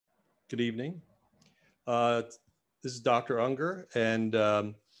Good evening. This is Dr. Unger, and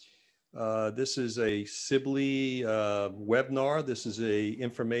this is a Sibley webinar. This is a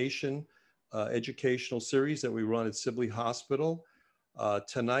information educational series that we run at Sibley Hospital.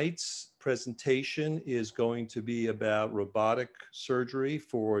 Tonight's presentation is going to be about robotic surgery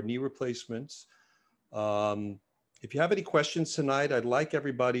for knee replacements. If you have any questions tonight, I'd like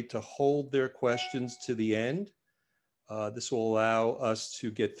everybody to hold their questions to the end. This will allow us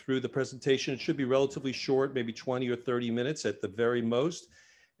to get through the presentation. It should be relatively short, maybe 20 or 30 minutes at the very most.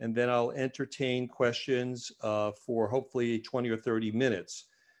 And then I'll entertain questions for hopefully 20 or 30 minutes.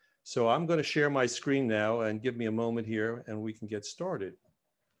 So I'm going to share my screen now, and give me a moment here and we can get started.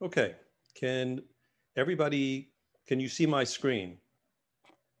 Okay, can you see my screen?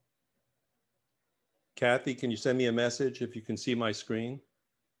 Kathy, can you send me a message if you can see my screen?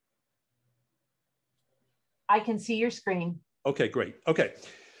 I can see your screen. Okay, great. Okay,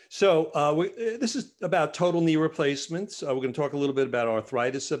 so this is about total knee replacements. We're going to talk a little bit about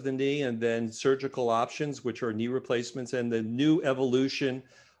arthritis of the knee, and then surgical options, which are knee replacements. And the new evolution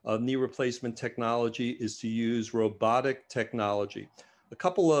of knee replacement technology is to use robotic technology. A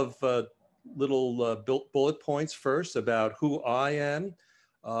couple of little bullet points first about who I am.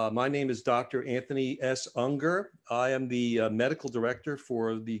 My name is Dr. Anthony S. Unger. I am the medical director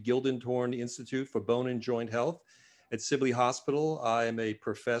for the Gildentorn Institute for Bone and Joint Health at Sibley Hospital. I am a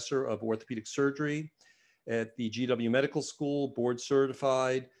professor of orthopedic surgery at the GW Medical School, board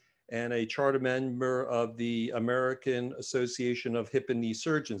certified, and a charter member of the American Association of Hip and Knee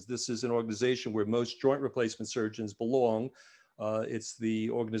Surgeons. This is an organization where most joint replacement surgeons belong. It's the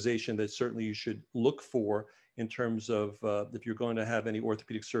organization that certainly you should look for in terms of if you're going to have any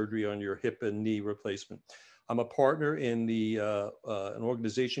orthopedic surgery on your hip and knee replacement. I'm a partner in an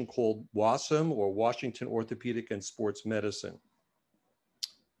organization called WASM, or Washington Orthopedic and Sports Medicine.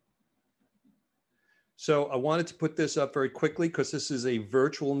 So I wanted to put this up very quickly because this is a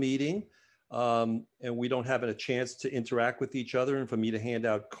virtual meeting and we don't have a chance to interact with each other and for me to hand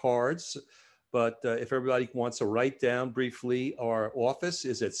out cards. But if everybody wants to write down briefly, our office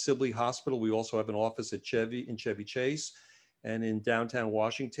is at Sibley Hospital. We also have an office at Chevy Chase and in downtown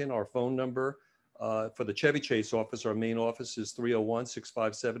Washington. Our phone number for the Chevy Chase office, our main office, is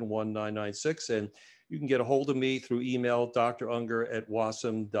 301-657-1996. And you can get a hold of me through email,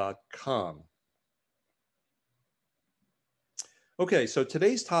 drunger@wasm.com. Okay, so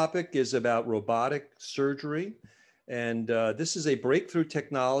today's topic is about robotic surgery. And this is a breakthrough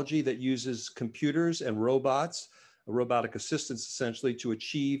technology that uses computers and robots, robotic assistants essentially, to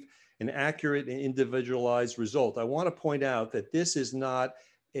achieve an accurate and individualized result. I want to point out that this is not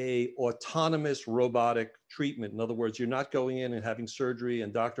an autonomous robotic treatment. In other words, you're not going in and having surgery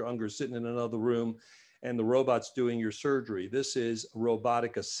and Dr. Unger is sitting in another room and the robot's doing your surgery. This is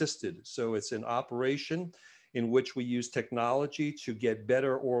robotic assisted. So it's an operation in which we use technology to get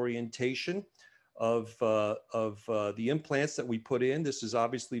better orientation of the implants that we put in. This is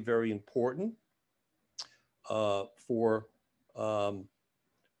obviously very important for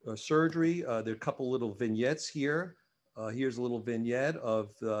surgery. There are a couple little vignettes here. Here's a little vignette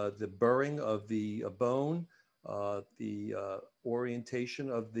of the burring of the bone, the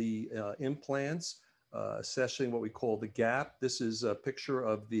orientation of the implants, assessing what we call the gap. This is a picture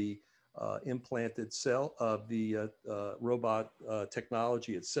of the implant itself, of the robot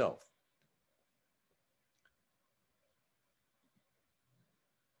technology itself.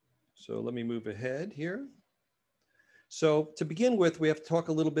 So let me move ahead here. So to begin with, we have to talk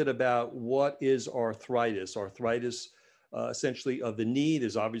a little bit about what is arthritis. Arthritis essentially of the knee.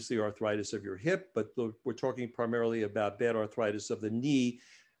 There's obviously arthritis of your hip, but we're talking primarily about bad arthritis of the knee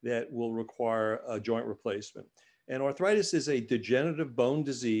that will require a joint replacement. And arthritis is a degenerative bone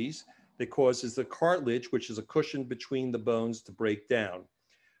disease that causes the cartilage, which is a cushion between the bones, to break down.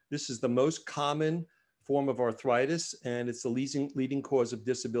 This is the most common form of arthritis, and it's the leading cause of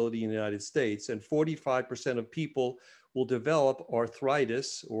disability in the United States. And 45% of people will develop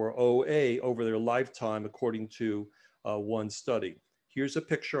arthritis, or OA, over their lifetime, according to one study. Here's a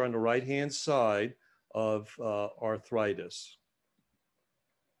picture on the right-hand side of arthritis.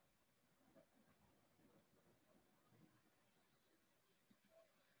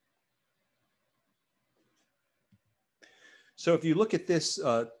 So if you look at this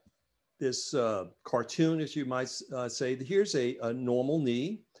cartoon, as you might say, here's a normal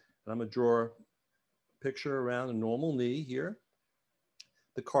knee. And I'm going to draw a picture around a normal knee here.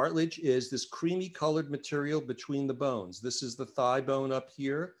 The cartilage is this creamy colored material between the bones. This is the thigh bone up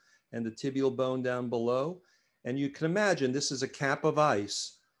here and the tibial bone down below. And you can imagine this is a cap of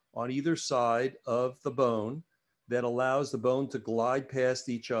ice on either side of the bone that allows the bone to glide past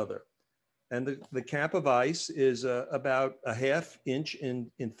each other. And the cap of ice is about a ½ inch in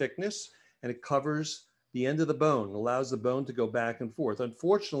thickness, and it covers the end of the bone, allows the bone to go back and forth.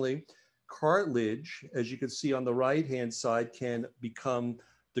 Unfortunately, cartilage, as you can see on the right-hand side, can become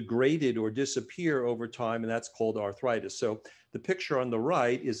degraded or disappear over time, and that's called arthritis. So the picture on the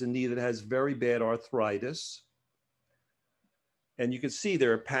right is a knee that has very bad arthritis. And you can see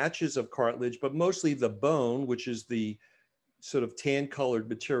there are patches of cartilage, but mostly the bone, which is the sort of tan colored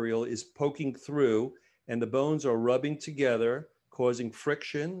material, is poking through, and the bones are rubbing together, causing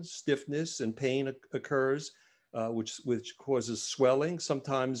friction, stiffness, and pain occurs, which causes swelling.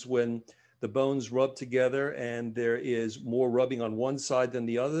 Sometimes when the bones rub together and there is more rubbing on one side than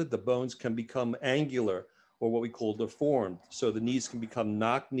the other, the bones can become angular, or what we call deformed. So the knees can become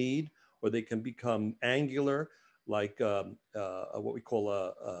knock-kneed, or they can become angular, like what we call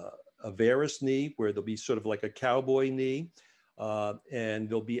a varus knee, where there'll be sort of like a cowboy knee, and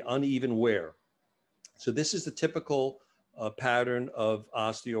there'll be uneven wear. So this is the typical pattern of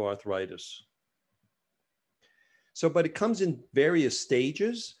osteoarthritis. So, but it comes in various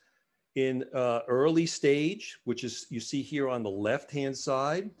stages. In early stage, which is you see here on the left-hand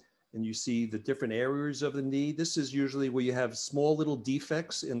side, and you see the different areas of the knee. This is usually where you have small little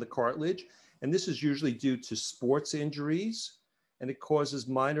defects in the cartilage, and this is usually due to sports injuries, and it causes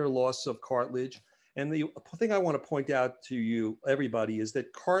minor loss of cartilage. And the thing I want to point out to you, everybody, is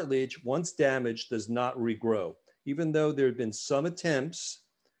that cartilage, once damaged, does not regrow. Even though there have been some attempts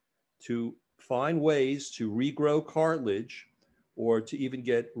to find ways to regrow cartilage or to even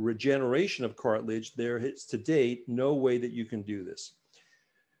get regeneration of cartilage, there is to date no way that you can do this.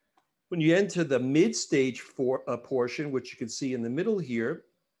 When you enter the mid-stage portion, which you can see in the middle here,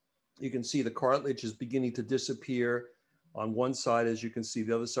 you can see the cartilage is beginning to disappear on one side. As you can see,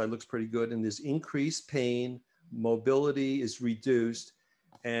 the other side looks pretty good, and there's increased pain, mobility is reduced,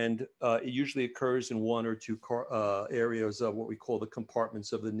 and it usually occurs in one or two areas of what we call the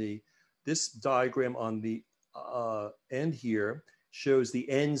compartments of the knee. This diagram on the end here shows the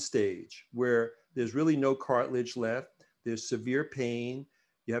end stage, where there's really no cartilage left, there's severe pain,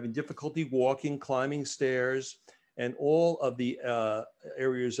 you're having difficulty walking, climbing stairs, and all of the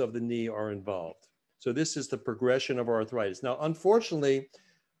areas of the knee are involved. So this is the progression of arthritis. Now, unfortunately,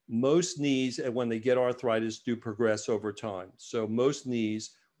 most knees, when they get arthritis, do progress over time. So most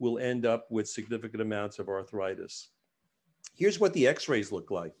knees will end up with significant amounts of arthritis. Here's what the x-rays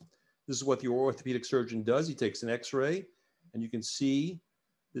look like. This is what the orthopedic surgeon does. He takes an x-ray, and you can see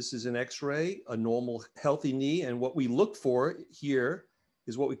this is an x-ray, a normal healthy knee. And what we look for here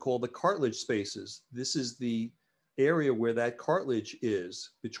is what we call the cartilage spaces. This is the area where that cartilage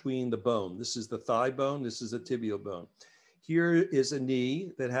is between the bone. This is the thigh bone. This is the tibial bone. Here is a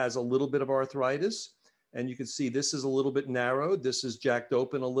knee that has a little bit of arthritis. And you can see this is a little bit narrowed. This is jacked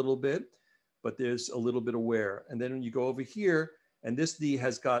open a little bit, but there's a little bit of wear. And then when you go over here, and this knee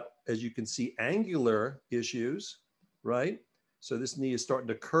has got, as you can see, angular issues, right? So this knee is starting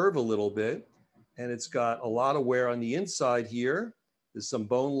to curve a little bit, and it's got a lot of wear on the inside here. There's some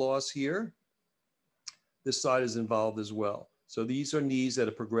bone loss here. This side is involved as well. So these are knees that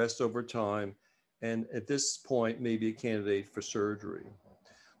have progressed over time, and at this point, maybe a candidate for surgery.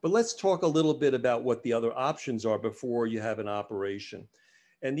 But let's talk a little bit about what the other options are before you have an operation.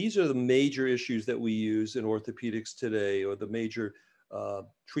 And these are the major issues that we use in orthopedics today, or the major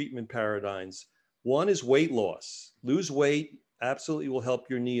treatment paradigms. One is weight loss. Lose weight absolutely will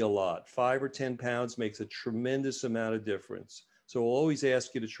help your knee a lot. 5 or 10 pounds makes a tremendous amount of difference. So we'll always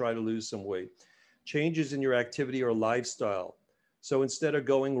ask you to try to lose some weight. Changes in your activity or lifestyle. So instead of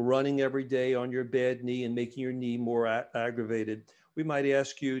going running every day on your bad knee and making your knee more aggravated, we might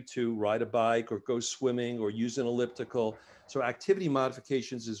ask you to ride a bike or go swimming or use an elliptical. So activity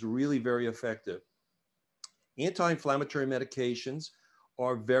modifications is really very effective. Anti-inflammatory medications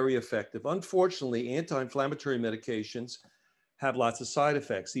are very effective. Unfortunately, anti-inflammatory medications have lots of side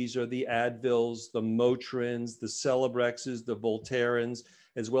effects. These are the Advils, the Motrins, the Celebrexes, the Voltarens,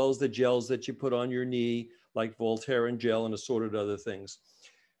 as well as the gels that you put on your knee, like Voltaren gel and assorted other things.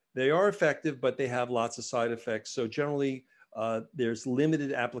 They are effective, but they have lots of side effects. So generally, there's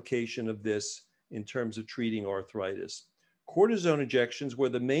limited application of this in terms of treating arthritis. Cortisone injections were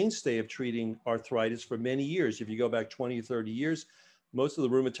the mainstay of treating arthritis for many years. If you go back 20 or 30 years, most of the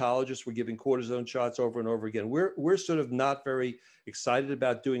rheumatologists were giving cortisone shots over and over again. We're sort of not very excited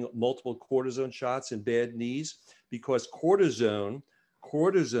about doing multiple cortisone shots in bad knees, because cortisone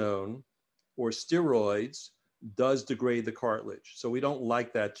or steroids does degrade the cartilage. So we don't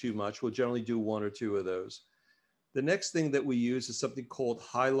like that too much. We'll generally do 1 or 2 of those. The next thing that we use is something called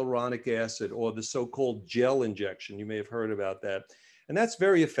hyaluronic acid, or the so-called gel injection. You may have heard about that. And that's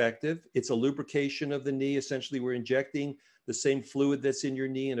very effective. It's a lubrication of the knee. Essentially, we're injecting the same fluid that's in your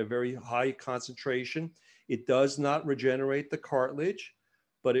knee in a very high concentration. It does not regenerate the cartilage,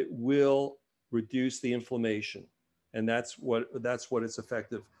 but it will reduce the inflammation. And that's what it's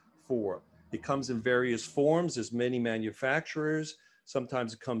effective for. It comes in various forms. There's many manufacturers.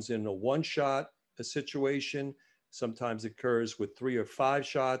 Sometimes it comes in a one-shot situation. Sometimes it occurs with 3 or 5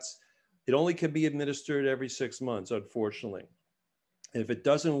 shots. It only can be administered every 6 months, unfortunately. And if it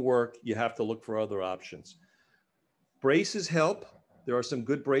doesn't work, you have to look for other options. Braces help. There are some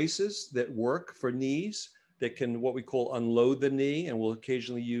good braces that work for knees that can what we call unload the knee, and we'll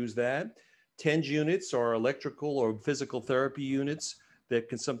occasionally use that. TENS units are electrical or physical therapy units that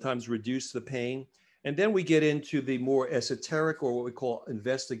can sometimes reduce the pain. And then we get into the more esoteric or what we call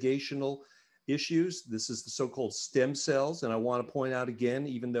investigational issues. This is the so-called stem cells. And I want to point out again,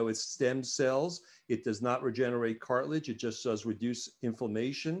 even though it's stem cells, it does not regenerate cartilage. It just does reduce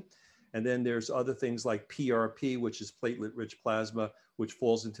inflammation. And then there's other things like PRP, which is platelet-rich plasma, which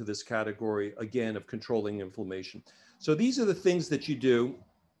falls into this category, again, of controlling inflammation. So these are the things that you do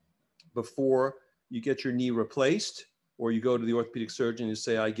before you get your knee replaced, or you go to the orthopedic surgeon and you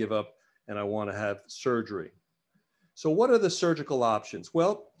say, I give up and I want to have surgery. So what are the surgical options?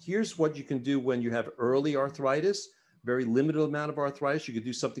 Well, here's what you can do when you have early arthritis, very limited amount of arthritis. You could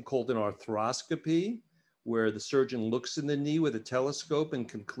do something called an arthroscopy, where the surgeon looks in the knee with a telescope and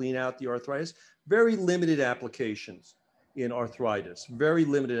can clean out the arthritis. Very limited applications in arthritis, very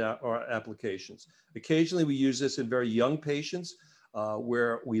limited applications. Occasionally we use this in very young patients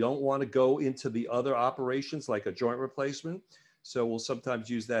where we don't want to go into the other operations like a joint replacement. So we'll sometimes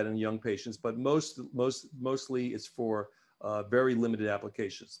use that in young patients, but mostly it's for very limited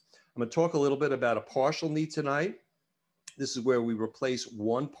applications. I'm going to talk a little bit about a partial knee tonight. This is where we replace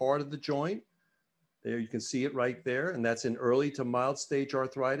one part of the joint. There you can see it right there, and that's in early to mild stage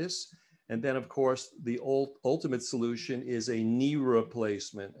arthritis. And then, of course, the ultimate solution is a knee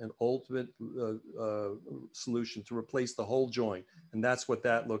replacement, an ultimate solution to replace the whole joint. And that's what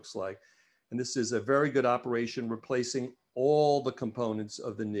that looks like. And this is a very good operation, replacing all the components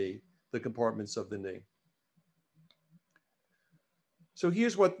of the knee, the compartments of the knee. So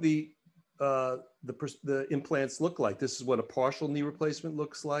here's what the implants look like. This is what a partial knee replacement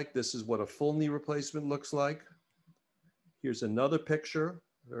looks like. This is what a full knee replacement looks like. Here's another picture.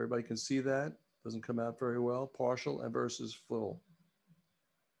 Everybody can see that. Doesn't come out very well. Partial and versus full.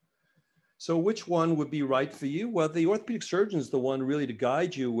 So which one would be right for you? Well, the orthopedic surgeon is the one really to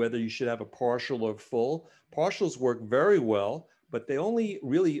guide you whether you should have a partial or full. Partials work very well, but they only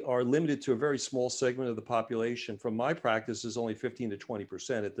really are limited to a very small segment of the population. From my practice, is only 15 to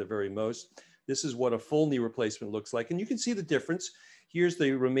 20% at the very most. This is what a full knee replacement looks like. And you can see the difference. Here's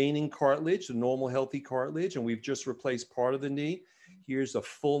the remaining cartilage, the normal healthy cartilage, and we've just replaced part of the knee. Here's a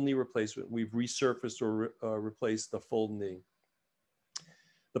full knee replacement. We've resurfaced or replaced the full knee.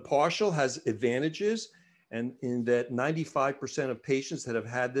 The partial has advantages, and in that 95% of patients that have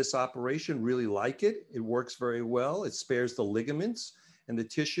had this operation really like it. It works very well. It spares the ligaments and the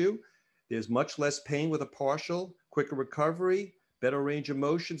tissue. There's much less pain with a partial, quicker recovery, better range of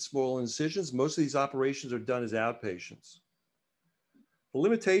motion, small incisions. Most of these operations are done as outpatients. The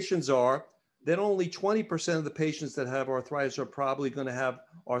limitations are that only 20% of the patients that have arthritis are probably going to have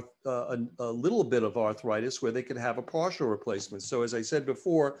a little bit of arthritis where they could have a partial replacement. So as I said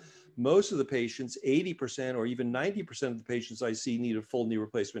before, most of the patients, 80% or even 90% of the patients I see need a full knee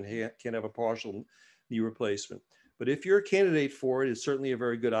replacement, can't have a partial knee replacement. But if you're a candidate for it, it's certainly a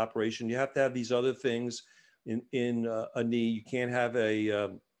very good operation. You have to have these other things in a knee. You can't have a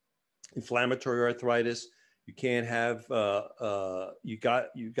inflammatory arthritis. You can't have, you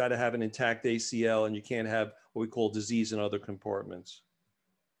got to have an intact ACL, and you can't have what we call disease in other compartments.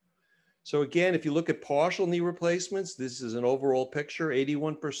 So again, if you look at partial knee replacements, this is an overall picture.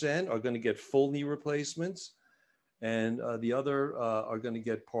 81% are going to get full knee replacements, and the other are going to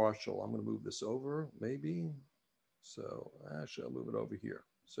get partial. I'm going to move this over, maybe. So actually, I'll move it over here.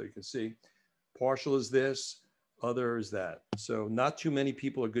 So you can see partial is this, other is that. So not too many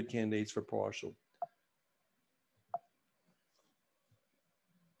people are good candidates for partial.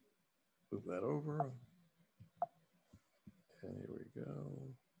 Move that over. And here we go.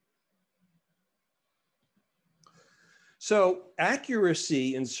 So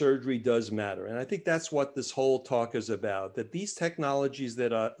accuracy in surgery does matter. And I think that's what this whole talk is about, that these technologies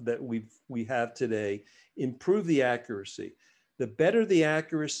that we have today improve the accuracy. The better the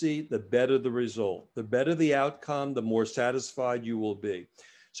accuracy, the better the result. The better the outcome, the more satisfied you will be.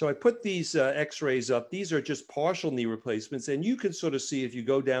 So I put these x-rays up. These are just partial knee replacements. And you can sort of see if you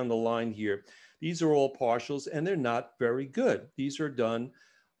go down the line here, These are all partials and they're not very good. These are done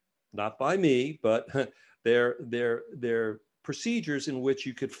not by me, but they're procedures in which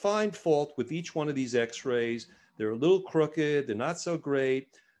you could find fault with each one of these x-rays. They're a little crooked, they're not so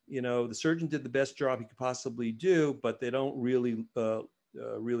great. You know, the surgeon did the best job he could possibly do, but they don't really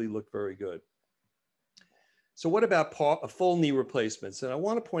really look very good. So what about full knee replacements? And I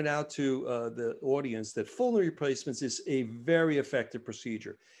want to point out to the audience that full knee replacements is a very effective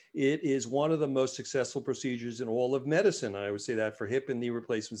procedure. It is one of the most successful procedures in all of medicine. I would say that for hip and knee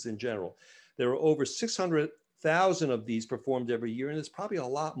replacements in general. There are over 600,000 of these performed every year, and there's probably a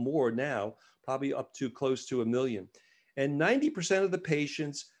lot more now, probably up to close to 1 million. And 90% of the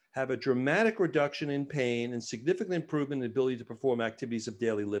patients have a dramatic reduction in pain and significant improvement in the ability to perform activities of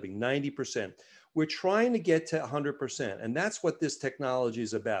daily living, 90%. We're trying to get to 100%, and that's what this technology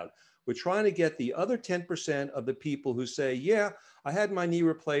is about. We're trying to get the other 10% of the people who say, yeah, I had my knee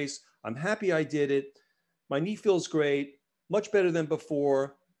replaced, I'm happy I did it, my knee feels great, much better than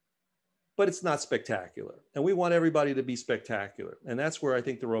before, but it's not spectacular. And we want everybody to be spectacular. And that's where I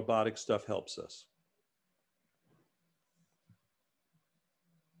think the robotic stuff helps us.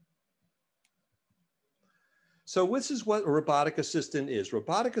 So this is what a robotic assistant is.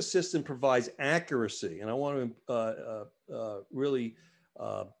 Robotic assistant provides accuracy, and I want to really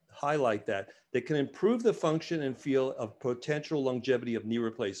highlight that. They can improve the function and feel of potential longevity of knee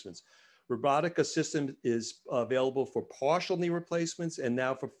replacements. Robotic assistant is available for partial knee replacements and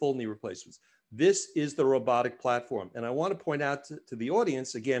now for full knee replacements. This is the robotic platform. And I want to point out to the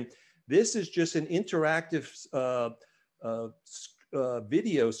audience, again, this is just an interactive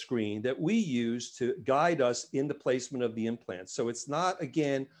video screen that we use to guide us in the placement of the implant. So it's not,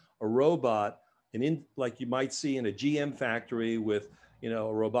 again, a robot, like you might see in a GM factory with, you know,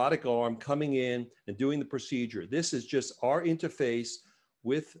 a robotic arm coming in and doing the procedure. This is just our interface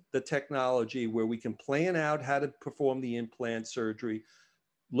with the technology where we can plan out how to perform the implant surgery,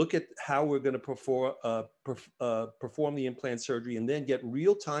 look at how we're going to perform the implant surgery, and then get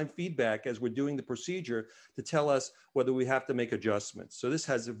real-time feedback as we're doing the procedure to tell us whether we have to make adjustments. So this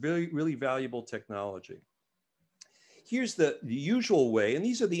has a really valuable technology. Here's the usual way, and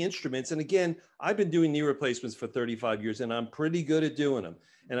these are the instruments. And again, I've been doing knee replacements for 35 years, and I'm pretty good at doing them.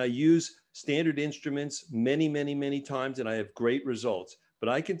 And I use standard instruments many times, and I have great results. But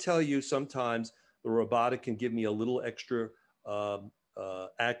I can tell you sometimes the robotic can give me a little extra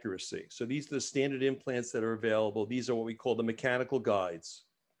accuracy. So these are the standard implants that are available. These are what we call the mechanical guides.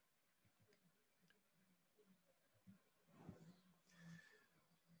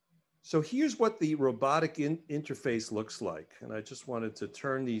 So here's what the robotic interface looks like. And I just wanted to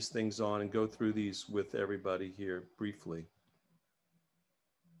turn these things on and go through these with everybody here briefly.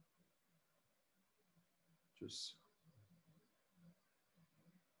 Just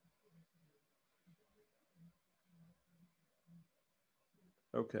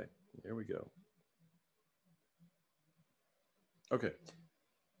okay, here we go. Okay.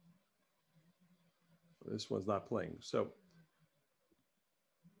 This one's not playing. So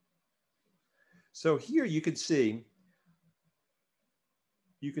here you can see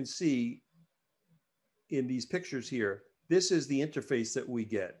in these pictures here, this is the interface that we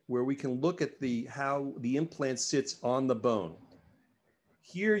get where we can look at how the implant sits on the bone.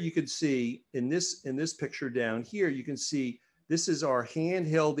 Here you can see in this picture down here, you can see this is our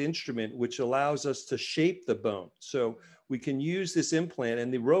handheld instrument, which allows us to shape the bone. So we can use this implant,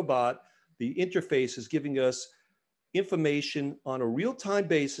 and the robot, the interface is giving us information on a real-time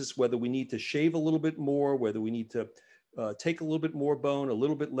basis, whether we need to shave a little bit more, whether we need to take a little bit more bone, a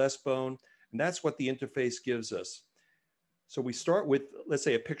little bit less bone. And that's what the interface gives us. So we start with, let's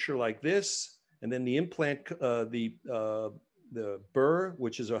say, a picture like this, and then the implant, the burr,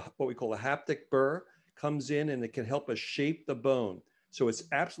 which is what we call a haptic burr, comes in, and it can help us shape the bone. So it's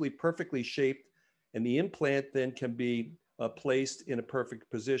absolutely perfectly shaped, and the implant then can be placed in a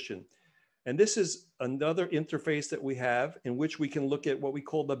perfect position. And this is another interface that we have in which we can look at what we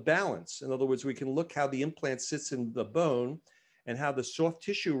call the balance. In other words, we can look how the implant sits in the bone and how the soft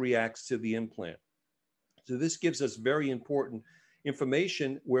tissue reacts to the implant. So this gives us very important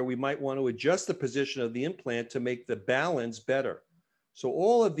information where we might want to adjust the position of the implant to make the balance better. So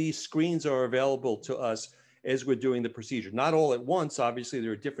all of these screens are available to us as we're doing the procedure. Not all at once, obviously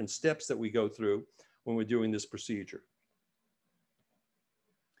there are different steps that we go through when we're doing this procedure.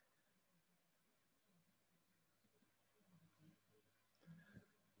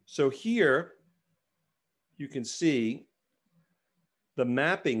 So here you can see the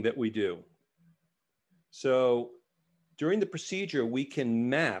mapping that we do. So during the procedure, we can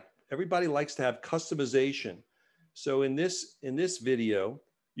map. Everybody likes to have customization. So in this video,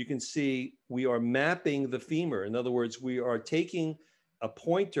 you can see we are mapping the femur. In other words, we are taking a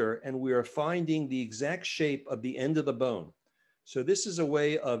pointer and we are finding the exact shape of the end of the bone. So this is a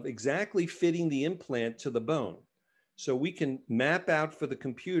way of exactly fitting the implant to the bone. So we can map out for the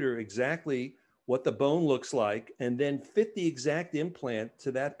computer exactly what the bone looks like and then fit the exact implant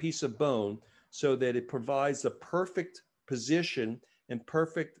to that piece of bone so that it provides the perfect position and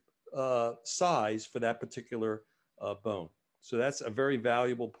perfect size for that particular bone. So that's a very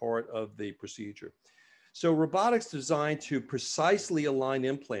valuable part of the procedure. So robotics designed to precisely align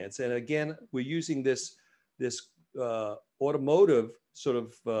implants. And again, we're using this automotive sort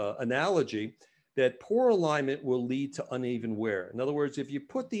of analogy that poor alignment will lead to uneven wear. In other words, if you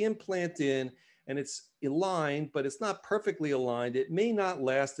put the implant in and it's aligned, but it's not perfectly aligned, it may not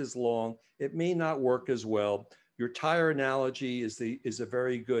last as long. It may not work as well. Your tire analogy is a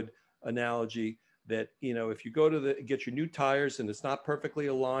very good analogy that, you know, if you go to get your new tires and it's not perfectly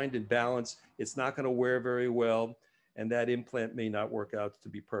aligned and balanced, it's not going to wear very well. And that implant may not work out to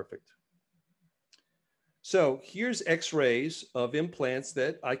be perfect. So here's x-rays of implants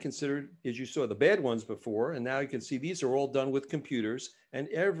that I considered, as you saw, the bad ones before. And now you can see these are all done with computers, and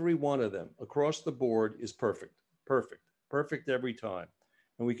every one of them across the board is perfect, perfect, perfect every time.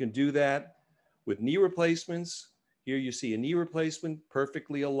 And we can do that with knee replacements. Here you see a knee replacement,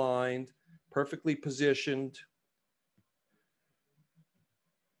 perfectly aligned, perfectly positioned.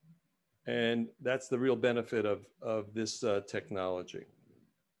 And that's the real benefit of this technology.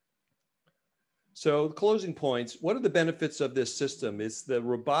 So closing points, what are the benefits of this system? It's the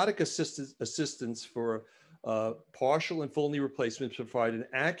robotic assistance for partial and full knee replacements provide an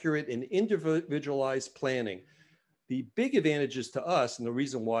accurate and individualized planning. The big advantages to us, and the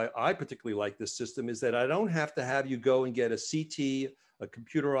reason why I particularly like this system, is that I don't have to have you go and get a CT, a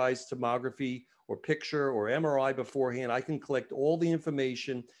computerized tomography or picture or MRI beforehand. I can collect all the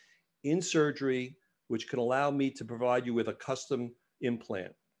information in surgery, which can allow me to provide you with a custom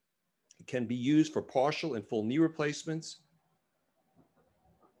implant. It can be used for partial and full knee replacements.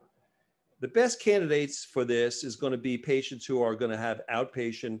 The best candidates for this is going to be patients who are going to have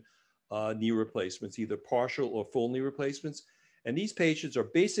outpatient knee replacements, either partial or full knee replacements. And these patients are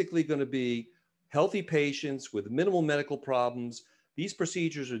basically going to be healthy patients with minimal medical problems. These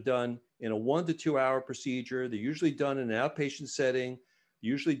procedures are done in a 1 to 2 hour procedure. They're usually done in an outpatient setting,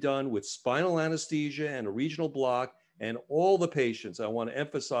 usually done with spinal anesthesia and a regional block. And all the patients, I want to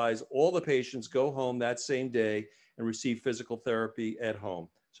emphasize, all the patients go home that same day and receive physical therapy at home.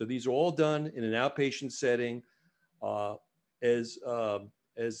 So these are all done in an outpatient setting, as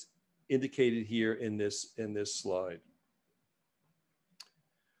indicated here in this slide.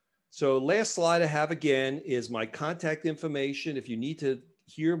 So last slide I have again is my contact information. If you need to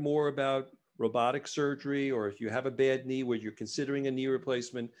hear more about robotic surgery, or if you have a bad knee where you're considering a knee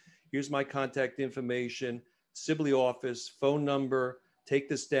replacement, here's my contact information. Sibley office, phone number, take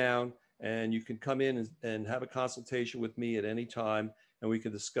this down, and you can come in and have a consultation with me at any time, and we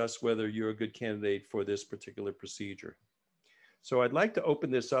can discuss whether you're a good candidate for this particular procedure. So I'd like to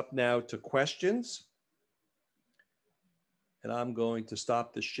open this up now to questions. And I'm going to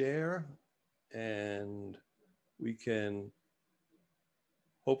stop the share, and we can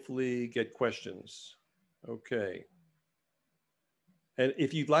hopefully get questions. Okay. And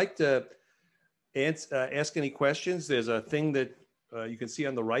if you'd like to ask any questions, there's a thing that you can see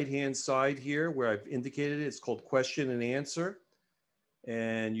on the right-hand side here where I've indicated it. It's called question and answer.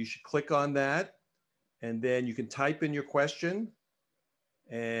 And you should click on that. And then you can type in your question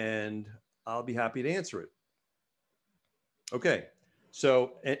and I'll be happy to answer it. Okay.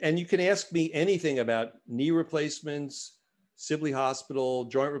 So, and you can ask me anything about knee replacements, Sibley Hospital,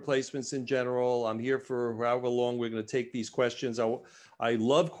 joint replacements in general. I'm here for however long we're going to take these questions. I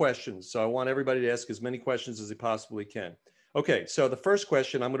love questions, so I want everybody to ask as many questions as they possibly can. Okay, so the first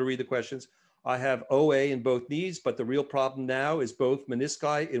question, I'm going to read the questions. I have OA in both knees, but the real problem now is both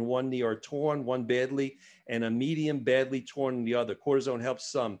menisci in one knee are torn, one badly, and a medium badly torn in the other. Cortisone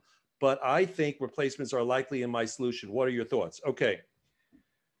helps some, but I think replacements are likely in my solution. What are your thoughts? Okay.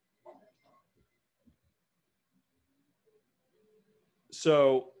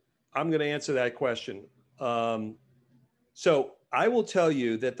 So I'm going to answer that question. So I will tell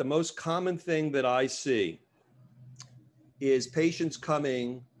you that the most common thing that I see is patients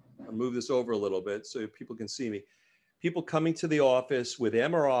coming, I'll move this over a little bit so people can see me, people coming to the office with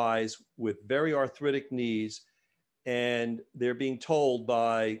MRIs with very arthritic knees, and they're being told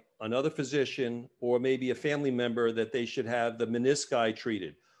by another physician or maybe a family member that they should have the menisci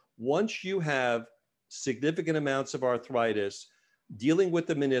treated. Once you have significant amounts of arthritis, dealing with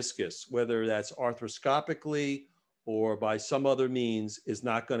the meniscus, whether that's arthroscopically or by some other means is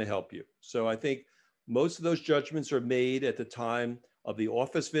not going to help you. So I think most of those judgments are made at the time of the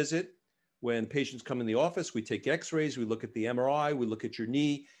office visit. When patients come in the office, we take x-rays, we look at the MRI, we look at your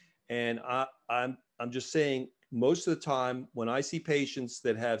knee. And I'm just saying, most of the time when I see patients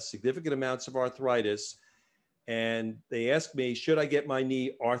that have significant amounts of arthritis and they ask me, should I get my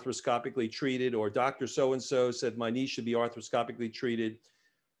knee arthroscopically treated, or Dr. So-and-so said my knee should be arthroscopically treated,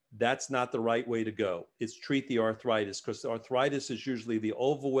 that's not the right way to go. It's treat the arthritis, because the arthritis is usually the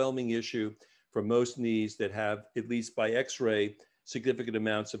overwhelming issue for most knees that have, at least by x-ray, significant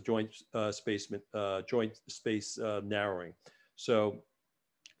amounts of joint space narrowing. So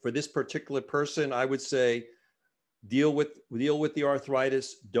for this particular person, I would say deal with the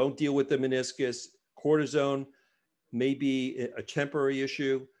arthritis, don't deal with the meniscus. Cortisone may be a temporary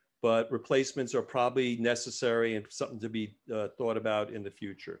issue, but replacements are probably necessary and something to be thought about in the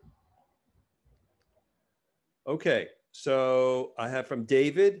future. Okay, so I have from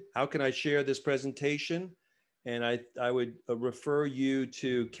David, how can I share this presentation? And I would refer you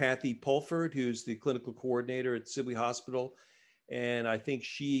to Kathy Pulford, who's the clinical coordinator at Sibley Hospital. And I think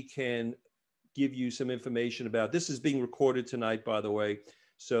she can give you some information about, this is being recorded tonight, by the way,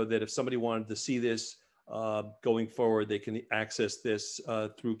 so that if somebody wanted to see this going forward, they can access this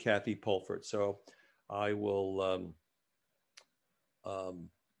through Kathy Pulford. So I will,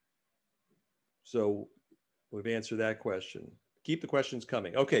 so we've answered that question. Keep the questions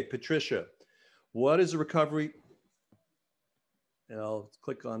coming. Okay, Patricia, what is the recovery? And I'll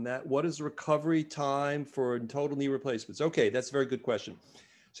click on that. What is the recovery time for total knee replacements? Okay, that's a very good question.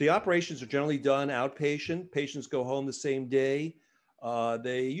 So the operations are generally done outpatient. Patients go home the same day.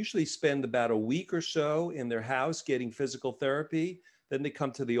 They usually spend about a week or so in their house getting physical therapy. Then they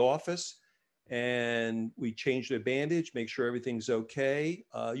come to the office and we change their bandage, make sure everything's okay.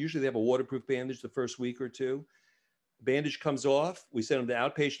 Usually they have a waterproof bandage the first week or two. Bandage comes off. We send them to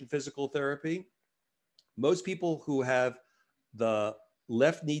outpatient physical therapy. Most people who have the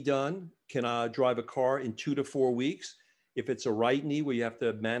left knee done can drive a car in 2 to 4 weeks. If it's a right knee where you have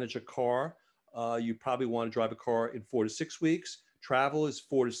to manage a car, you probably want to drive a car in 4 to 6 weeks. Travel is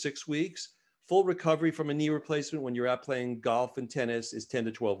 4 to 6 weeks. Full recovery from a knee replacement when you're out playing golf and tennis is 10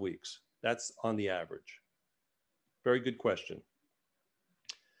 to 12 weeks. That's on the average. Very good question.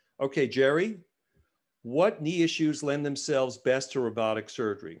 Okay, Jerry, what knee issues lend themselves best to robotic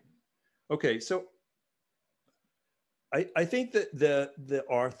surgery? Okay, so I think that the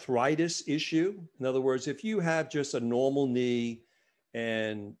arthritis issue, in other words, if you have just a normal knee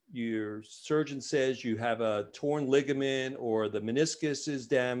and your surgeon says you have a torn ligament or the meniscus is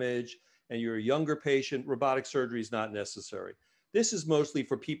damaged and you're a younger patient, robotic surgery is not necessary. This is mostly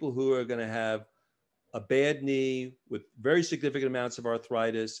for people who are going to have a bad knee with very significant amounts of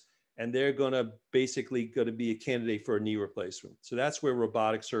arthritis, and they're going to be a candidate for a knee replacement. So that's where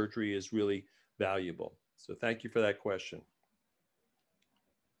robotic surgery is really valuable. So thank you for that question.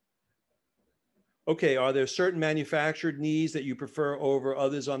 Okay, are there certain manufactured knees that you prefer over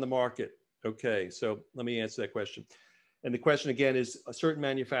others on the market? Okay, so let me answer that question. And the question again is a certain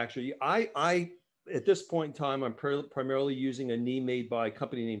manufacturer. At this point in time, I'm primarily using a knee made by a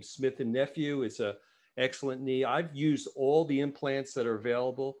company named Smith & Nephew. It's an excellent knee. I've used all the implants that are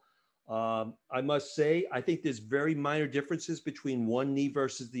available. I must say, I think there's very minor differences between one knee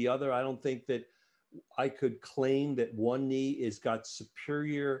versus the other. I don't think that I could claim that one knee has got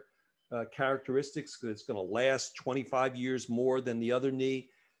superior characteristics, that it's going to last 25 years more than the other knee.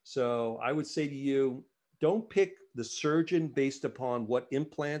 So I would say to you, don't pick the surgeon based upon what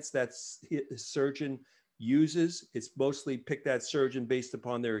implants that surgeon uses. It's mostly pick that surgeon based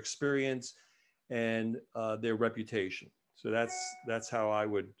upon their experience and their reputation. So that's how I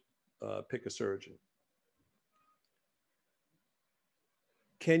would pick a surgeon.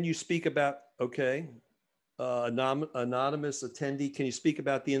 Can you speak about, okay, anonymous attendee, can you speak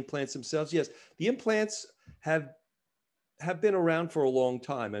about the implants themselves? Yes, the implants have been around for a long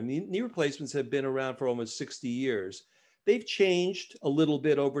time. I mean, knee replacements have been around for almost 60 years. They've changed a little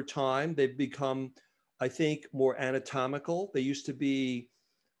bit over time. They've become, I think, more anatomical. They used to be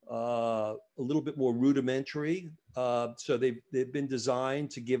a little bit more rudimentary. So they've been designed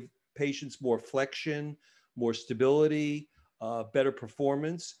to give patients more flexion, more stability, better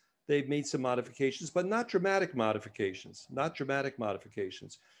performance. They've made some modifications, but not dramatic modifications,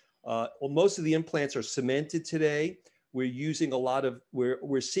 Well, most of the implants are cemented today. We're using a lot of,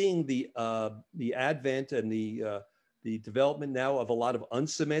 we're seeing the advent and the development now of a lot of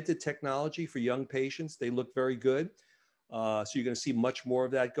uncemented technology for young patients. They look very good. So you're going to see much more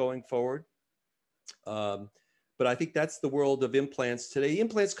of that going forward. But I think that's the world of implants today.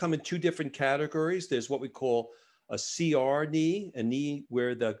 Implants come in two different categories. There's what we call a CR knee, a knee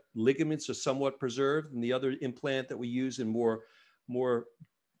where the ligaments are somewhat preserved, and the other implant that we use in more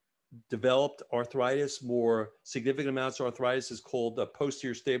developed arthritis, more significant amounts of arthritis, is called a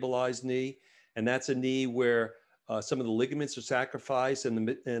posterior stabilized knee. And that's a knee where some of the ligaments are sacrificed, and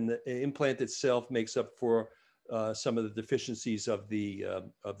the implant itself makes up for some of the deficiencies of the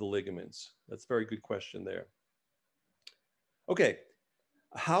ligaments. That's a very good question there. Okay,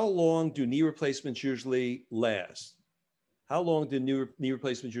 how long do knee replacements usually last? How long do knee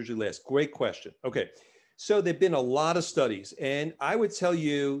replacements usually last? Great question. Okay, so there've been a lot of studies, and I would tell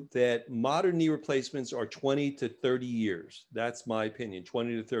you that modern knee replacements are 20 to 30 years. That's my opinion,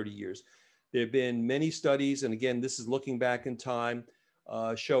 20 to 30 years. There have been many studies, and again, this is looking back in time,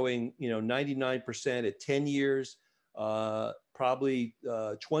 showing 99% at 10 years, probably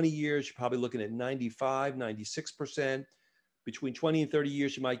 20 years, you're probably looking at 95, 96%. Between 20 and 30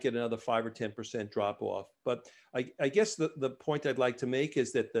 years, you might get another 5 or 10% drop off. But I guess the point I'd like to make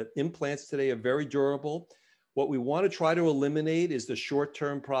is that the implants today are very durable. What we want to try to eliminate is the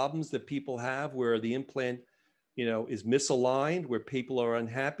short-term problems that people have where the implant, is misaligned, where people are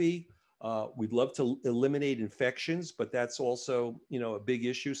unhappy. We'd love to eliminate infections, but that's also, a big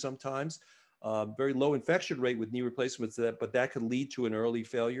issue sometimes. Very low infection rate with knee replacements, but that could lead to an early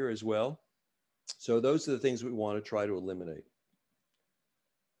failure as well. So those are the things we want to try to eliminate.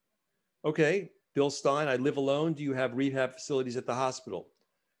 Okay, Bill Stein, I live alone. Do you have rehab facilities at the hospital?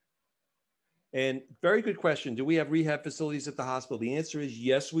 And very good question. Do we have rehab facilities at the hospital? The answer is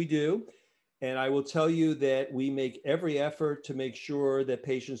yes, we do. And I will tell you that we make every effort to make sure that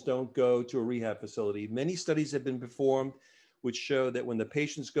patients don't go to a rehab facility. Many studies have been performed which show that when the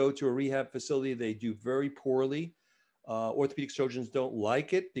patients go to a rehab facility, they do very poorly. Orthopedic surgeons don't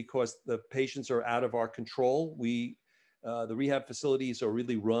like it because the patients are out of our control. The rehab facilities are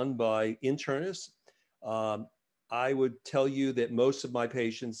really run by internists. I would tell you that most of my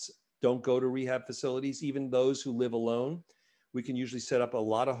patients don't go to rehab facilities, even those who live alone. We can usually set up a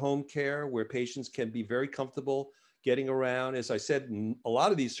lot of home care where patients can be very comfortable getting around. As I said, a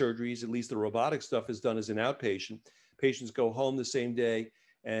lot of these surgeries, at least the robotic stuff, is done as an outpatient. Patients go home the same day,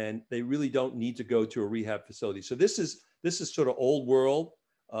 and they really don't need to go to a rehab facility. So this is sort of old world.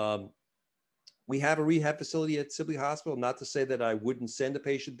 We have a rehab facility at Sibley Hospital, not to say that I wouldn't send a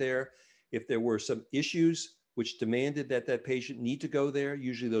patient there if there were some issues which demanded that patient need to go there.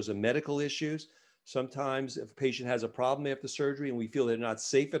 Usually those are medical issues. Sometimes if a patient has a problem after surgery and we feel they're not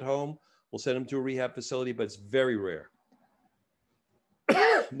safe at home, we'll send them to a rehab facility, but it's very rare.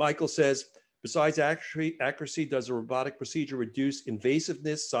 Michael says, besides accuracy, does a robotic procedure reduce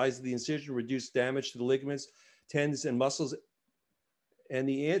invasiveness, size of the incision, reduce damage to the ligaments, tendons, and muscles? And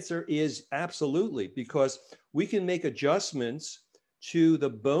the answer is absolutely, because we can make adjustments to the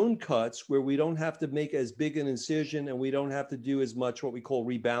bone cuts where we don't have to make as big an incision and we don't have to do as much what we call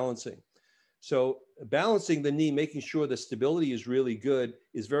rebalancing. So balancing the knee, making sure the stability is really good,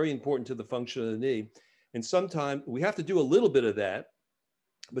 is very important to the function of the knee. And sometimes we have to do a little bit of that,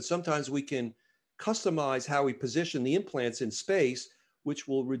 but sometimes we can customize how we position the implants in space, which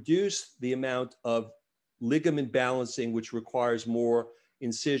will reduce the amount of ligament balancing, which requires more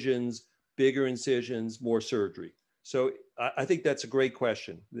incisions, bigger incisions, more surgery. So I think that's a great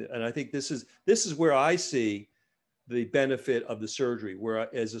question. And I think this is where I see the benefit of the surgery,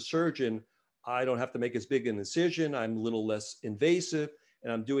 where as a surgeon, I don't have to make as big an incision, I'm a little less invasive,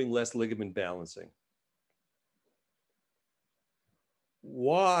 and I'm doing less ligament balancing.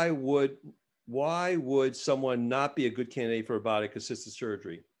 Why would someone not be a good candidate for robotic assisted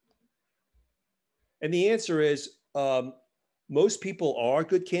surgery? And the answer is most people are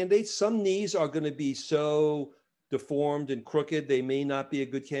good candidates. Some knees are going to be so deformed and crooked, they may not be a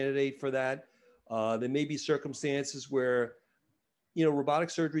good candidate for that. There may be circumstances where, robotic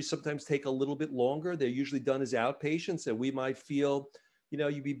surgeries sometimes take a little bit longer. They're usually done as outpatients, and we might feel,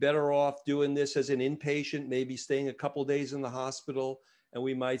 you'd be better off doing this as an inpatient, maybe staying a couple of days in the hospital. And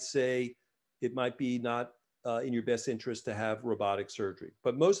we might say it might be not in your best interest to have robotic surgery.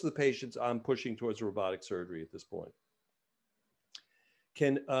 But most of the patients, I'm pushing towards robotic surgery at this point.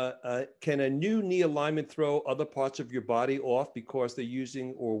 Can a new knee alignment throw other parts of your body off because they're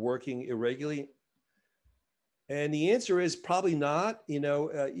using or working irregularly? And the answer is probably not.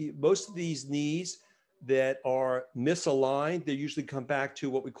 Most of these knees that are misaligned, they usually come back to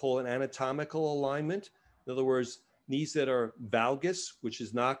what we call an anatomical alignment. In other words, knees that are valgus, which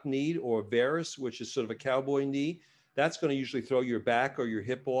is knock knee, or varus, which is sort of a cowboy knee, that's going to usually throw your back or your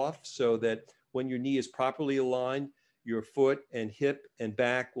hip off, so that when your knee is properly aligned, your foot and hip and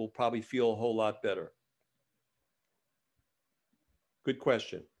back will probably feel a whole lot better. Good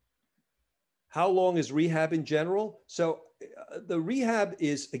question. How long is rehab in general? So the rehab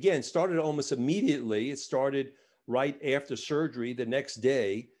is, again, started almost immediately. It started right after surgery the next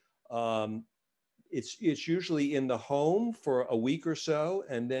day. Um, it's usually in the home for a week or so,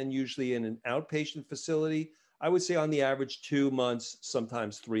 and then usually in an outpatient facility. I would say on the average 2 months,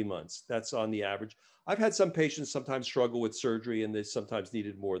 sometimes 3 months. That's on the average. I've had some patients sometimes struggle with surgery and they sometimes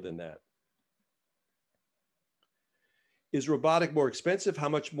needed more than that. Is robotic more expensive? How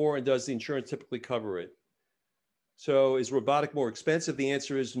much more, and does the insurance typically cover it? So is robotic more expensive? The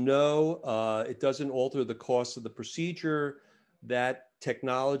answer is no. It doesn't alter the cost of the procedure. That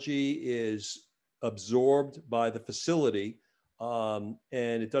technology is absorbed by the facility, and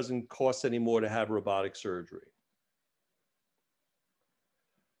it doesn't cost any more to have robotic surgery.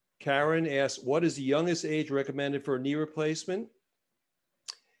 Karen asks, what is the youngest age recommended for a knee replacement?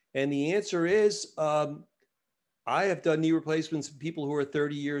 And the answer is, I have done knee replacements in people who are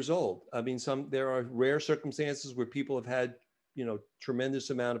 30 years old. I mean, there are rare circumstances where people have had, tremendous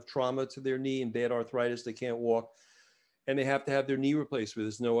amount of trauma to their knee and bad arthritis, they can't walk, and they have to have their knee replaced.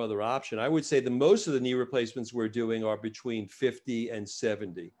 There's no other option. I would say the most of the knee replacements we're doing are between 50 and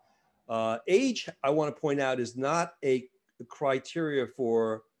 70. Age, I want to point out, is not a criteria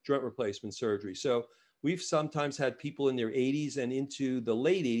for joint replacement surgery. So we've sometimes had people in their 80s and into the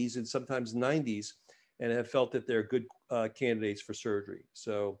late 80s and sometimes 90s and have felt that they're good candidates for surgery.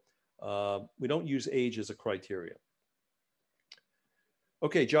 So we don't use age as a criteria.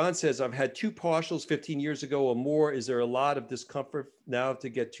 Okay, John says, I've had 2 partials 15 years ago or more. Is there a lot of discomfort now to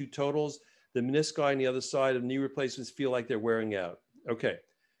get 2 totals? The menisci on the other side of knee replacements feel like they're wearing out. Okay,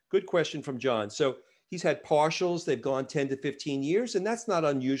 good question from John. So he's had partials, they've gone 10 to 15 years, and that's not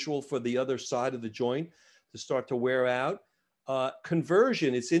unusual for the other side of the joint to start to wear out.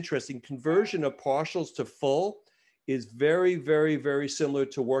 Conversion, it's interesting, conversion of partials to full is very, very, very similar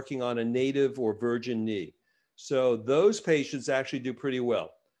to working on a native or virgin knee. So those patients actually do pretty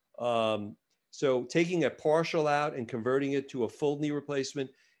well. So taking a partial out and converting it to a full knee replacement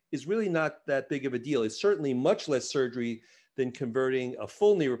is really not that big of a deal. It's certainly much less surgery than converting a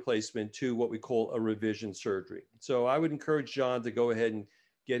full knee replacement to what we call a revision surgery. So I would encourage John to go ahead and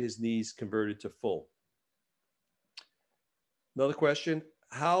get his knees converted to full. Another question,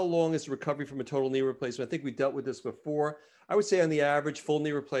 how long is the recovery from a total knee replacement? I think we dealt with this before. I would say on the average, full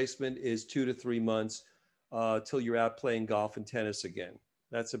knee replacement is 2 to 3 months till you're out playing golf and tennis again.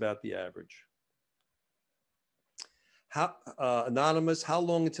 That's about the average. Anonymous, how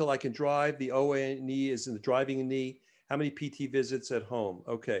long until I can drive? The OA knee is in the driving knee. How many PT visits at home?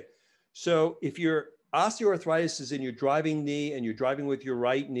 Okay, so if your osteoarthritis is in your driving knee and you're driving with your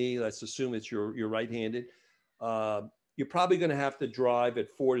right knee, let's assume it's your right-handed, you're probably going to have to drive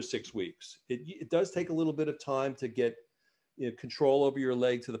at 4 to 6 weeks. It does take a little bit of time to get control over your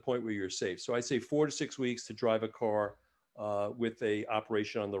leg to the point where you're safe. So I say 4 to 6 weeks to drive a car with a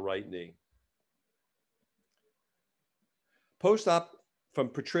operation on the right knee. Post-op from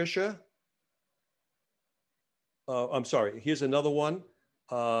Patricia. I'm sorry, here's another one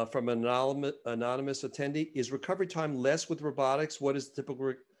from an anonymous attendee. Is recovery time less with robotics? What is the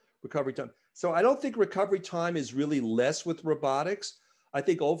typical recovery time? So I don't think recovery time is really less with robotics. I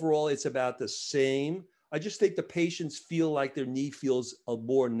think overall it's about the same. I just think the patients feel like their knee feels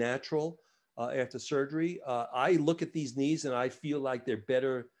more natural after surgery. I look at these knees and I feel like they're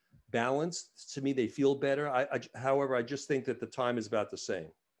better balanced. To me, they feel better. However, I just think that the time is about the same.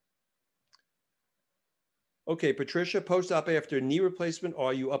 Okay, Patricia, post-op after knee replacement,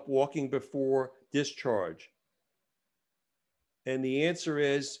 are you up walking before discharge? And the answer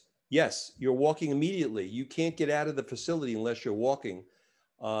is yes, you're walking immediately. You can't get out of the facility unless you're walking.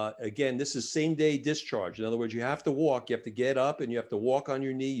 Again, this is same day discharge. In other words, you have to walk, you have to get up and you have to walk on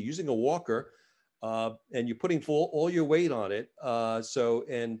your knee using a walker, and you're putting all your weight on it.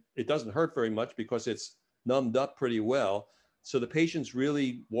 And it doesn't hurt very much because it's numbed up pretty well. So the patients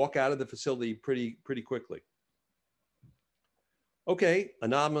really walk out of the facility pretty quickly. Okay,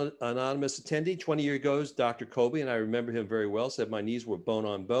 anonymous attendee, 20 years ago, Dr. Colby, and I remember him very well, said my knees were bone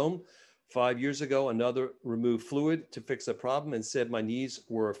on bone. 5 years ago, another removed fluid to fix the problem and said my knees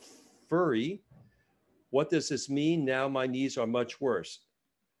were furry. What does this mean? Now my knees are much worse.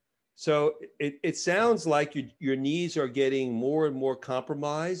 So it sounds like your knees are getting more and more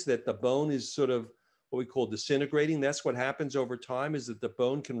compromised, that the bone is sort of what we call disintegrating. That's what happens over time, is that the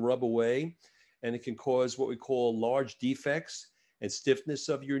bone can rub away and it can cause what we call large defects and stiffness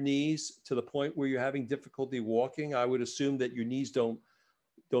of your knees to the point where you're having difficulty walking. I would assume that your knees don't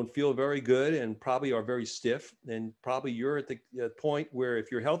feel very good and probably are very stiff. And probably you're at the point where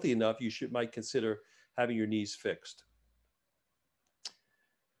if you're healthy enough, you might consider having your knees fixed.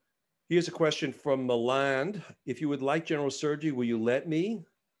 Here's a question from Milan. If you would like general surgery, will you let me?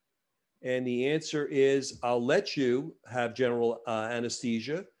 And the answer is, I'll let you have general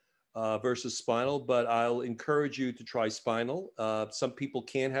anesthesia versus spinal, but I'll encourage you to try spinal. Some people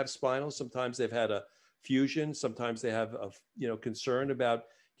can have spinal. Sometimes they've had a fusion. Sometimes they have a concern about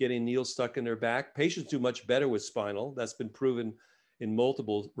getting needles stuck in their back. Patients do much better with spinal. That's been proven in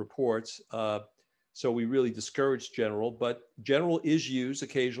multiple reports. So we really discourage general, but general is used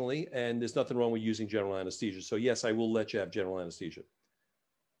occasionally, and there's nothing wrong with using general anesthesia. So yes, I will let you have general anesthesia.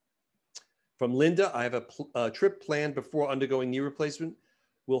 From Linda, I have a trip planned before undergoing knee replacement.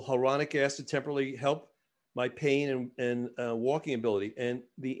 Will hyaluronic acid temporarily help my pain and walking ability? And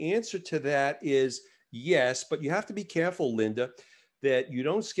the answer to that is yes, but you have to be careful, Linda, that you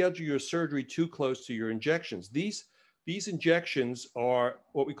don't schedule your surgery too close to your injections. These injections are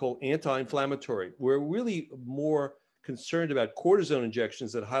what we call anti-inflammatory. We're really more concerned about cortisone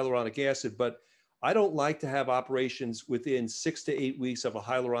injections than hyaluronic acid, but I don't like to have operations within 6 to 8 weeks of a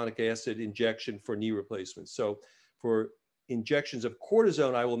hyaluronic acid injection for knee replacement. So for injections of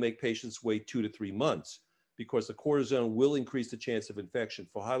cortisone, I will make patients wait 2 to 3 months because the cortisone will increase the chance of infection.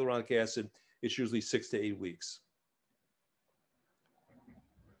 For hyaluronic acid, it's usually 6 to 8 weeks.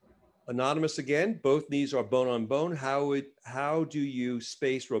 Anonymous again, both knees are bone on bone. How do you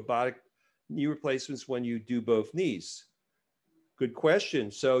space robotic knee replacements when you do both knees? Good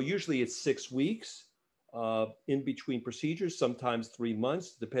question. So usually it's 6 weeks in between procedures, sometimes 3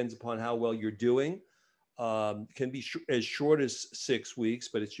 months, depends upon how well you're doing. Can be as short as 6 weeks,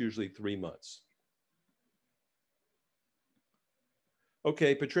 but it's usually 3 months.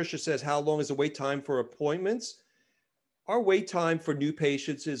 Okay, Patricia says, how long is the wait time for appointments? Our wait time for new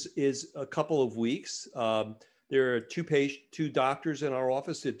patients is a couple of weeks. There are two doctors in our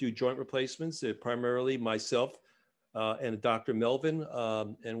office that do joint replacements. They're primarily myself and Dr. Melvin,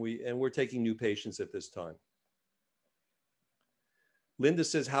 and we're taking new patients at this time. Linda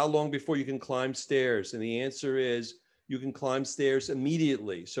says, how long before you can climb stairs? And the answer is, you can climb stairs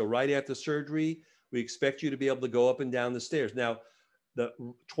immediately. So right after surgery, we expect you to be able to go up and down the stairs. Now, the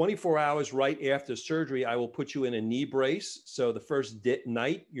 24 hours right after surgery, I will put you in a knee brace. So the first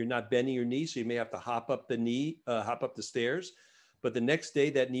night, you're not bending your knee, so you may have to hop up the stairs. But the next day,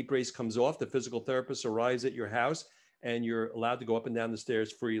 that knee brace comes off. The physical therapist arrives at your house, and you're allowed to go up and down the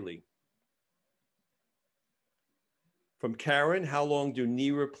stairs freely. From Karen, how long do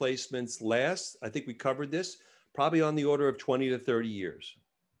knee replacements last? I think we covered this, probably on the order of 20 to 30 years.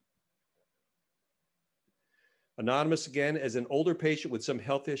 Anonymous again, as an older patient with some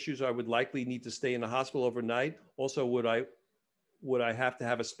health issues, I would likely need to stay in the hospital overnight. Also, would I have to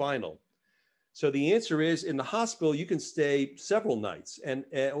have a spinal? So the answer is, in the hospital, you can stay several nights. And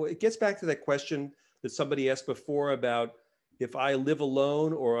it gets back to that question that somebody asked before about if I live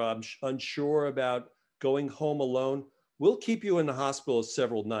alone or I'm unsure about going home alone, we'll keep you in the hospital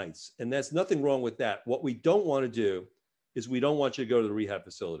several nights. And there's nothing wrong with that. What we don't want to do is we don't want you to go to the rehab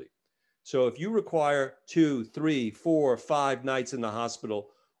facility. So if you require 2, 3, 4, 5 nights in the hospital,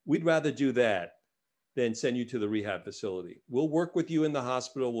 we'd rather do that than send you to the rehab facility. We'll work with you in the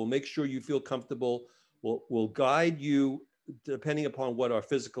hospital. We'll make sure you feel comfortable. We'll guide you depending upon what our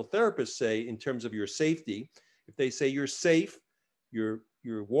physical therapists say in terms of your safety. If they say you're safe, you're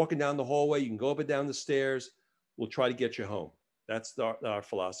walking down the hallway, you can go up and down the stairs, we'll try to get you home. That's our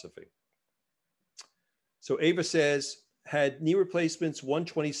philosophy. So Ava says, had knee replacements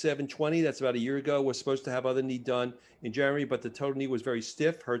 1/27/20, that's about a year ago. Was supposed to have other knee done in January, but the total knee was very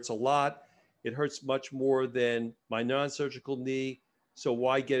stiff, hurts a lot. It hurts much more than my non-surgical knee. So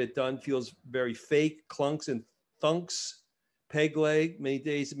why get it done? Feels very fake, clunks and thunks. Peg leg, many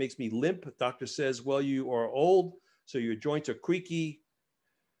days it makes me limp. Doctor says, well, you are old, so your joints are creaky.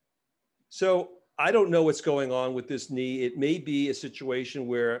 So I don't know what's going on with this knee. It may be a situation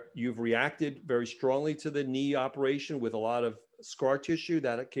where you've reacted very strongly to the knee operation with a lot of scar tissue.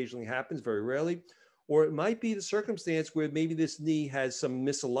 That occasionally happens, very rarely. Or it might be the circumstance where maybe this knee has some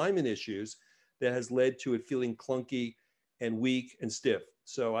misalignment issues that has led to it feeling clunky and weak and stiff.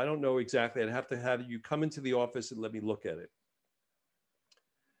 So I don't know exactly. I'd have to have you come into the office and let me look at it.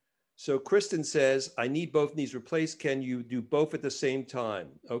 So Kristen says, I need both knees replaced. Can you do both at the same time?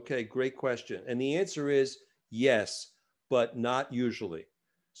 Okay, great question. And the answer is yes, but not usually.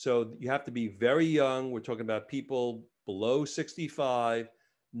 So you have to be very young. We're talking about people below 65,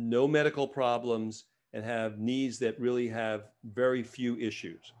 no medical problems, and have knees that really have very few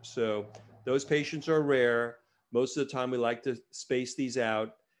issues. So those patients are rare. Most of the time we like to space these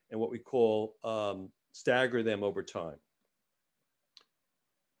out and what we call stagger them over time.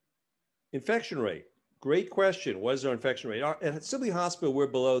 Infection rate. Great question. What is our infection rate? At Sibley Hospital, we're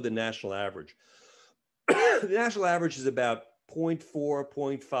below the national average. The national average is about 0.4,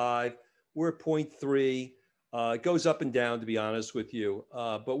 0.5. We're at 0.3. It goes up and down, to be honest with you,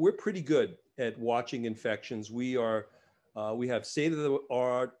 but we're pretty good at watching infections. We have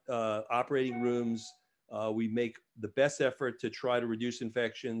state-of-the-art operating rooms. We make the best effort to try to reduce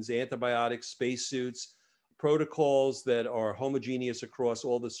infections, antibiotics, spacesuits, protocols that are homogeneous across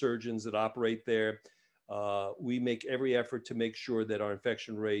all the surgeons that operate there. We make every effort to make sure that our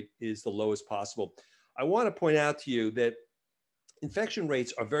infection rate is the lowest possible. I want to point out to you that infection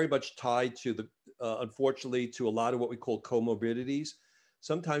rates are very much tied to unfortunately, to a lot of what we call comorbidities.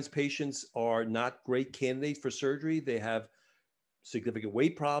 Sometimes patients are not great candidates for surgery. They have significant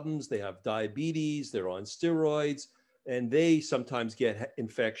weight problems, they have diabetes, they're on steroids, and they sometimes get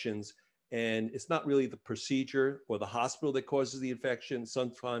infections. And it's not really the procedure or the hospital that causes the infection.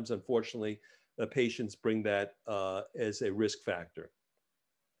 Sometimes, unfortunately, the patients bring that as a risk factor.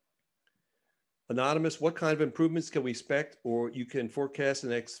 Anonymous, what kind of improvements can we expect or you can forecast in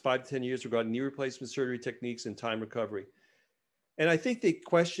the next 5 to 10 years regarding knee replacement surgery techniques and time recovery? And I think the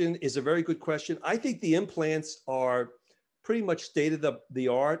question is a very good question. I think the implants are pretty much state of the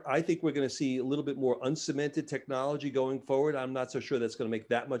art. I think we're going to see a little bit more uncemented technology going forward. I'm not so sure that's going to make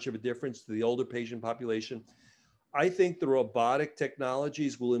that much of a difference to the older patient population. I think the robotic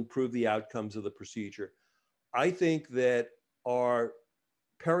technologies will improve the outcomes of the procedure. I think that our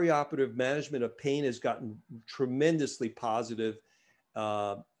perioperative management of pain has gotten tremendously positive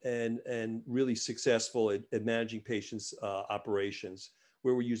and really successful at managing patients' operations,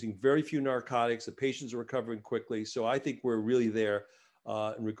 where we're using very few narcotics, the patients are recovering quickly. So I think we're really there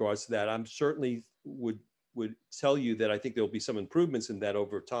in regards to that. I'm certainly would tell you that I think there'll be some improvements in that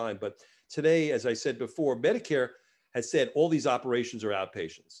over time. But today, as I said before, Medicare has said all these operations are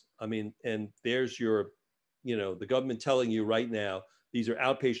outpatients. I mean, and there's your, the government telling you right now, these are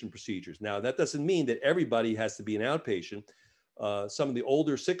outpatient procedures. Now, that doesn't mean that everybody has to be an outpatient. Some of the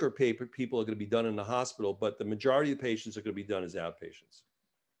older, sicker people are going to be done in the hospital, but the majority of the patients are going to be done as outpatients.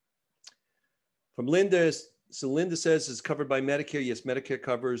 From Linda, so Linda says it's covered by Medicare. Yes, Medicare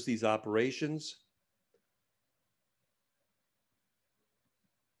covers these operations.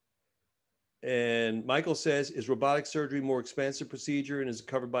 And Michael says, is robotic surgery more expensive procedure and is it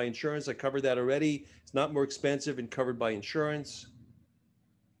covered by insurance? I covered that already. It's not more expensive and covered by insurance.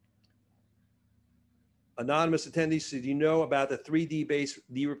 Anonymous attendees, do you know about the 3D based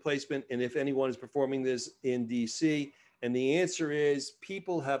knee replacement and if anyone is performing this in DC? And the answer is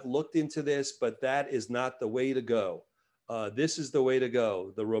people have looked into this, but that is not the way to go. This is the way to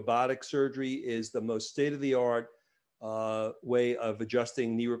go. The robotic surgery is the most state-of-the-art way of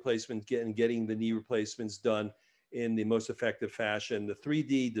adjusting knee replacement and getting the knee replacements done in the most effective fashion. The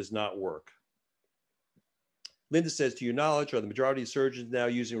 3D does not work. Linda says, to your knowledge, are the majority of surgeons now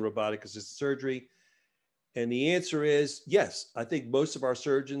using robotic assisted surgery? And the answer is yes. I think most of our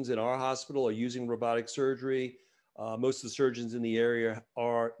surgeons in our hospital are using robotic surgery. Most of the surgeons in the area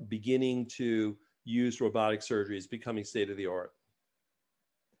are beginning to use robotic surgery. It's becoming state of the art.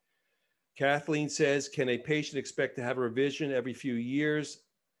 Kathleen says, can a patient expect to have a revision every few years?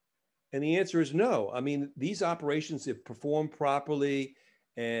 And the answer is no. I mean, these operations, if performed properly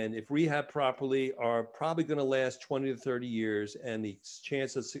and if rehab properly, are probably going to last 20 to 30 years. And the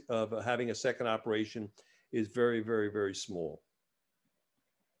chances of having a second operation is very, very, very small.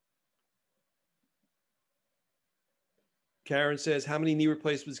 Karen says, how many knee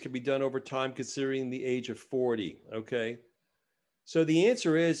replacements can be done over time considering the age of 40? Okay. So the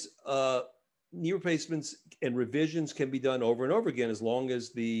answer is knee replacements and revisions can be done over and over again as long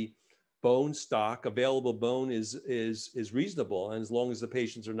as the bone stock, available bone is reasonable and as long as the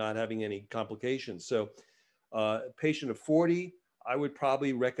patients are not having any complications. So a patient of 40, I would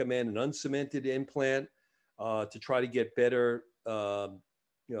probably recommend an uncemented implant to try to get better,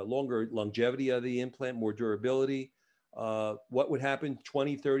 longer longevity of the implant, more durability. What would happen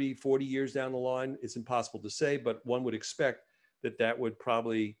 20, 30, 40 years down the line? It's impossible to say, but one would expect that would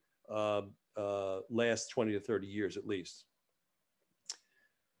probably last 20 to 30 years at least.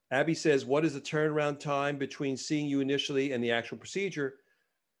 Abby says, what is the turnaround time between seeing you initially and the actual procedure?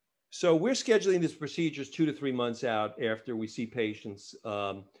 So we're scheduling this procedures 2 to 3 months out after we see patients.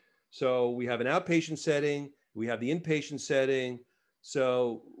 So we have an outpatient setting, we have the inpatient setting.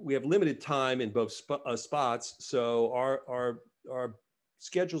 So we have limited time in both spots. So our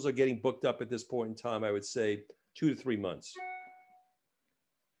schedules are getting booked up at this point in time, I would say 2 to 3 months.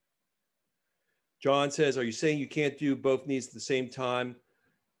 John says, are you saying you can't do both knees at the same time?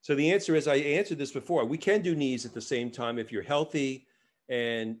 So the answer is, I answered this before. We can do knees at the same time if you're healthy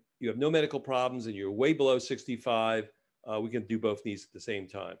and you have no medical problems and you're way below 65, we can do both knees at the same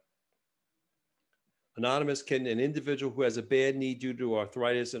time. Anonymous, can an individual who has a bad knee due to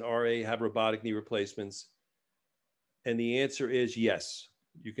arthritis and RA have robotic knee replacements? And the answer is yes,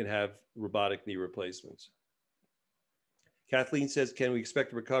 you can have robotic knee replacements. Kathleen says, can we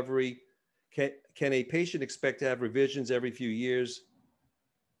expect recovery? Can a patient expect to have revisions every few years?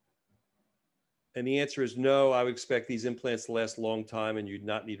 And the answer is no, I would expect these implants to last a long time and you'd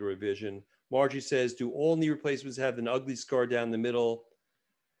not need a revision. Margie says, do all knee replacements have an ugly scar down the middle?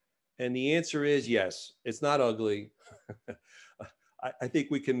 And the answer is yes, it's not ugly. I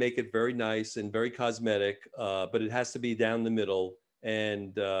think we can make it very nice and very cosmetic, but it has to be down the middle,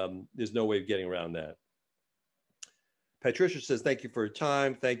 and there's no way of getting around that. Patricia says, thank you for your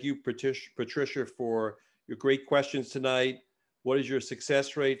time. Thank you, Patricia, for your great questions tonight. What is your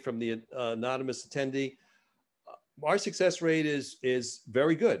success rate from the anonymous attendee? Our success rate is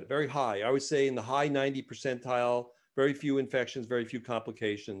very good, very high. I would say in the high 90 percentile, very few infections, very few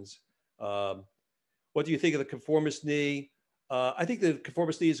complications. What do you think of the conformist knee? I think the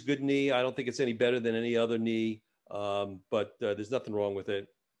conformist knee is a good knee. I don't think it's any better than any other knee, but there's nothing wrong with it.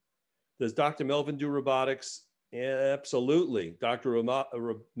 Does Dr. Melvin do robotics? Yeah, absolutely. Dr.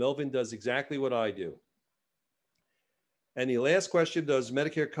 Melvin does exactly what I do. And the last question, does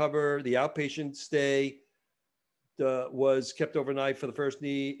Medicare cover the outpatient stay was kept overnight for the first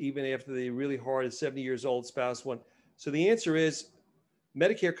knee, even after the really hard 70 years old spouse one? So the answer is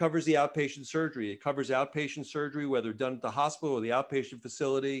Medicare covers the outpatient surgery. It covers outpatient surgery, whether done at the hospital or the outpatient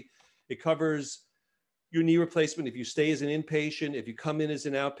facility. It covers your knee replacement if you stay as an inpatient. If you come in as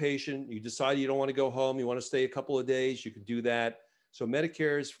an outpatient, you decide you don't want to go home, you want to stay a couple of days, you can do that. So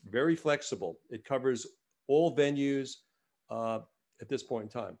Medicare is very flexible. It covers all venues at this point in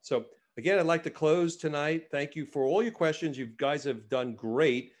time. So again, I'd like to close tonight. Thank you for all your questions. You guys have done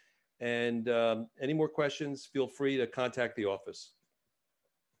great. And any more questions, feel free to contact the office.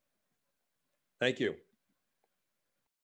 Thank you.